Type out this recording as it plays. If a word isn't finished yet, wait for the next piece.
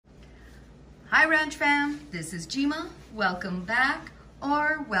Hi Ranch Fam, this is Jima. Welcome back,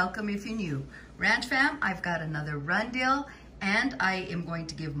 or welcome if you're new. Ranch Fam, I've got another run deal and I am going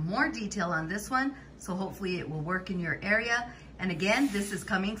to give more detail on this one, so hopefully it will work in your area. And again, this is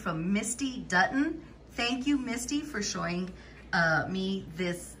coming from Misty Dutton. Thank you, Misty, for showing me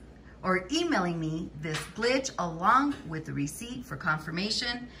this or emailing me this glitch along with the receipt for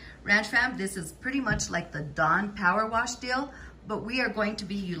confirmation. Ranch Fam, this is pretty much like the Dawn Power Wash deal, but we are going to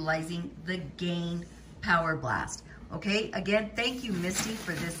be utilizing the Gain Power Blast. Okay, again, thank you, Misty,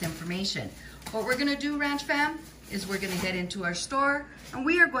 for this information. What we're gonna do, Ranch Fam, is we're gonna head into our store and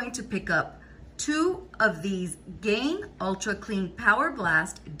we are going to pick up 2 of these Gain Ultra Clean Power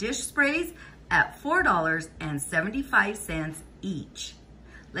Blast dish sprays at $4.75 each.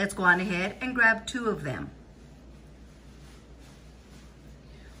 Let's go on ahead and grab 2 of them.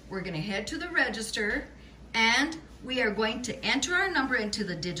 We're gonna head to the register and we are going to enter our number into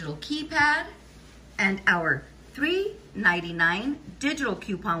the digital keypad and our $3.99 digital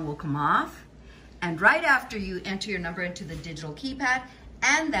coupon will come off. And right after you enter your number into the digital keypad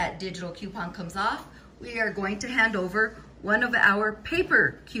and that digital coupon comes off, we are going to hand over one of our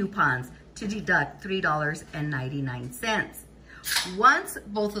paper coupons to deduct $3.99. Once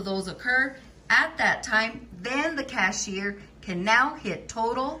both of those occur, at that time, then the cashier can now hit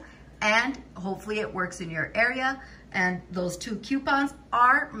total, and hopefully it works in your area. And those 2 coupons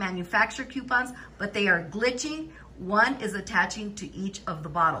are manufacturer coupons, but they are glitching. One is attaching to each of the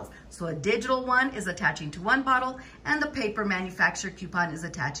bottles. So a digital one is attaching to one bottle and the paper manufacturer coupon is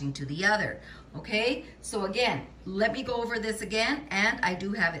attaching to the other. Okay, so again, let me go over this again, and I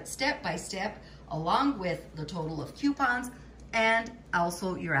do have it step by step along with the total of coupons and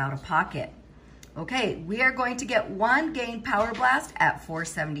also your out of pocket. Okay, we are going to get 1 Gain Power Blast at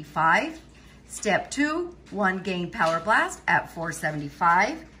 $4.75. Step 2, 1 Gain Power Blast at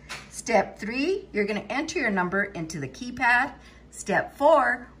 $4.75. Step 3, you're gonna enter your number into the keypad. Step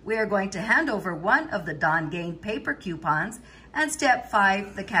 4, we are going to hand over one of the Dawn Gain paper coupons. And step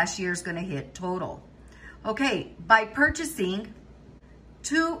 5, the cashier is gonna hit total. Okay, by purchasing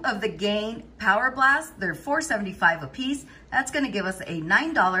 2 of the Gain Power Blast, they're $4.75 a piece. That's gonna give us a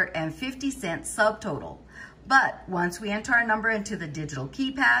 $9.50 subtotal. But once we enter our number into the digital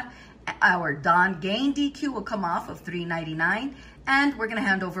keypad, our Dawn Gain DQ will come off of $3.99, and we're gonna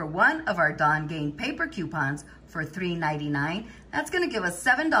hand over one of our Dawn Gain paper coupons for $3.99. That's gonna give us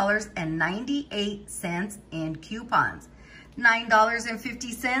 $7.98 in coupons.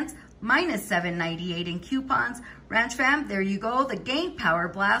 $9.50 minus $7.98 in coupons. Ranch Fam, there you go, the Gain Power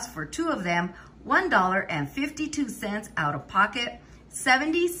Blast for 2 of them, $1.52 out of pocket,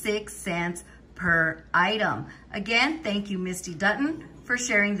 76 cents per item. Again, thank you, Misty Dutton, for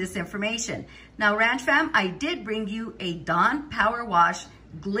sharing this information. Now, Ranch Fam, I did bring you a Dawn Power Wash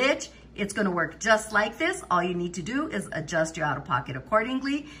glitch. It's gonna work just like this. All you need to do is adjust your out of pocket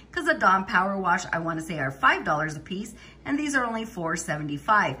accordingly, because the Dawn Power Wash, I wanna say, are $5 a piece, and these are only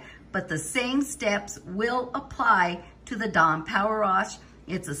 $4.75. But the same steps will apply to the Dawn Power Wash.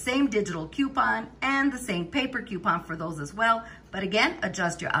 It's the same digital coupon and the same paper coupon for those as well. But again,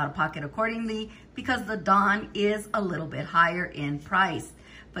 adjust your out of pocket accordingly because the Dawn is a little bit higher in price.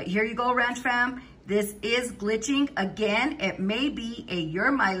 But here you go, Ranch Fam. This is glitching. Again, it may be your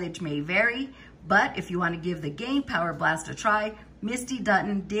mileage may vary, but if you want to give the Gain Power Blast a try, Misty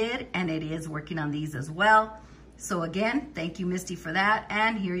Dutton did, and it is working on these as well. So again, thank you, Misty, for that.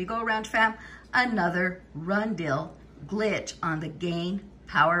 And here you go, Ranch Fam, another run deal glitch on the Gain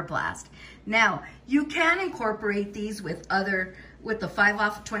Power Blast. Now, you can incorporate these with the 5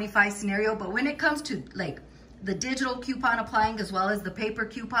 off of 25 scenario, but when it comes to like the digital coupon applying as well as the paper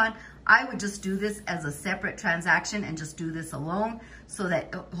coupon, I would just do this as a separate transaction and just do this alone so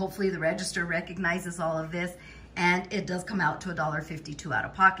that hopefully the register recognizes all of this and it does come out to $1.52 out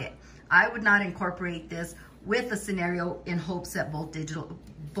of pocket. I would not incorporate this with the scenario in hopes that both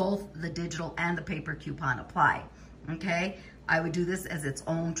the digital and the paper coupon apply, okay? I would do this as its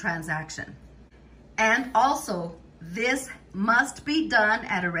own transaction. And also, this must be done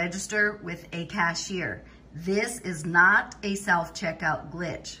at a register with a cashier. This is not a self-checkout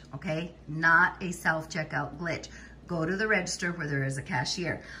glitch, okay? Not a self-checkout glitch. Go to the register where there is a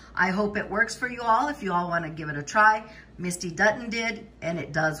cashier. I hope it works for you all. If you all want to give it a try, Misty Dutton did, and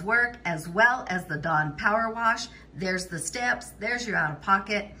it does work, as well as the Dawn Power Wash. There's the steps. There's your out of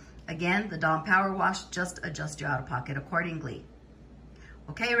pocket. Again, the Dawn Power Wash, just adjust your out of pocket accordingly.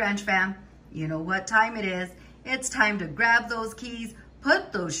 Okay, Ranch Fam, you know what time it is. It's time to grab those keys,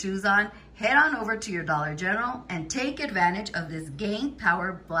 put those shoes on, head on over to your Dollar General and take advantage of this Gain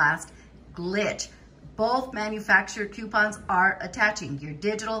Power Blast glitch. Both manufacturer coupons are attaching, your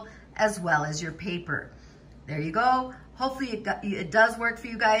digital as well as your paper. There you go. Hopefully it does work for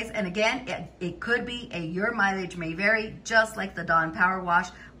you guys. And again, it could be your mileage may vary, just like the Dawn Power Wash,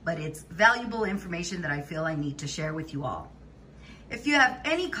 but it's valuable information that I feel I need to share with you all. If you have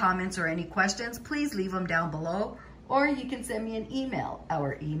any comments or any questions, please leave them down below, or you can send me an email.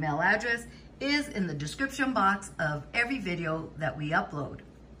 Our email address is in the description box of every video that we upload.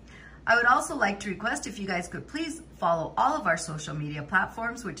 I would also like to request if you guys could please follow all of our social media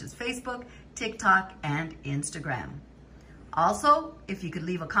platforms, which is Facebook, TikTok, and Instagram. Also, if you could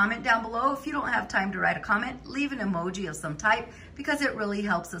leave a comment down below. If you don't have time to write a comment, leave an emoji of some type because it really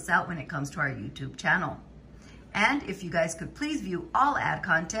helps us out when it comes to our YouTube channel. And if you guys could please view all ad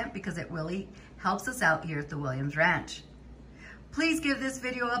content because it really helps us out here at the Williams Ranch. Please give this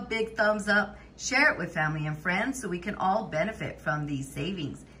video a big thumbs up, share it with family and friends so we can all benefit from these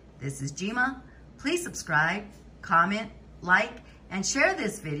savings. This is Jima. Please subscribe, comment, like, and share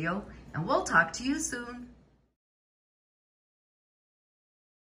this video, and we'll talk to you soon.